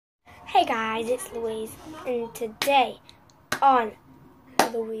Hey guys, it's Louise, and today on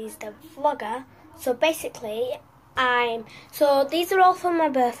Louise the Vlogger, so basically these are all for my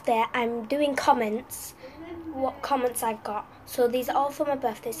birthday. I'm doing comments, what comments I've got, so these are all for my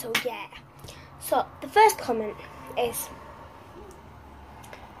birthday, so yeah. So the first comment is,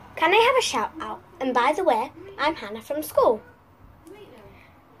 can I have a shout out? And by the way, I'm Hannah from school.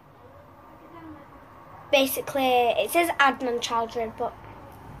 Basically, it says Adnan Chowdhury, but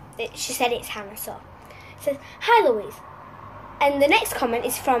she said it's Hannah, so it says, hi Louise. And the next comment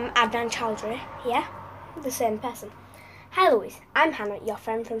is from Adnan Chowdhury, yeah, the same person. Hi Louise, I'm Hannah, your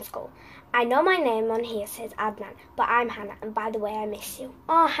friend from school. I know my name on here says Adnan, but I'm Hannah, and by the way, I miss you.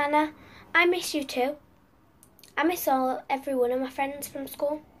 Oh Hannah, I miss you too. I miss every one of my friends from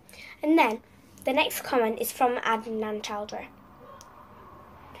school. And then the next comment is from Adnan Chowdhury.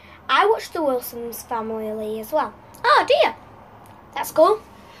 I watched the Wilson's Family as well. Oh dear, that's cool.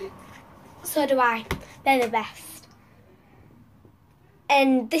 So do I. They're the best.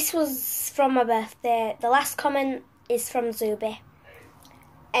 And this was from my birthday. The last comment is from Zubi.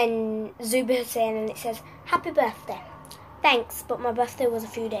 And Zubi Hussain, and it says, happy birthday. Thanks, but my birthday was a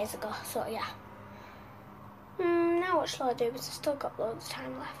few days ago, so yeah. Now what shall I do? Because I've still got loads of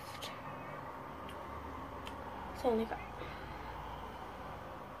time left. It's only got...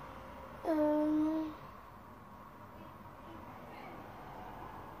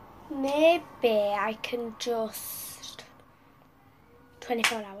 Maybe I can just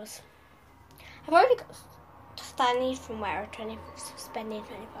 24 hours. I've already got stuff that I need from where I'm spending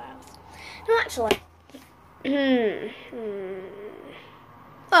 24 hours. No, actually.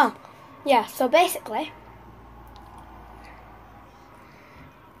 Oh, yeah, so basically.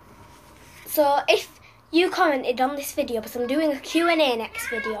 So if you commented on this video, because I'm doing a Q&A next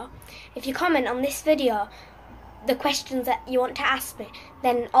video. If you comment on this video, the questions that you want to ask me,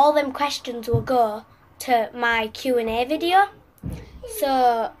 then all them questions will go to my Q&A video.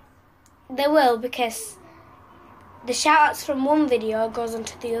 So they will, because the shout-outs from one video goes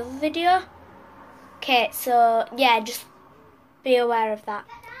onto the other video. Okay, so yeah, just be aware of that.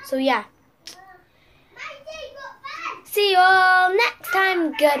 So yeah. See you all next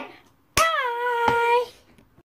time. Good.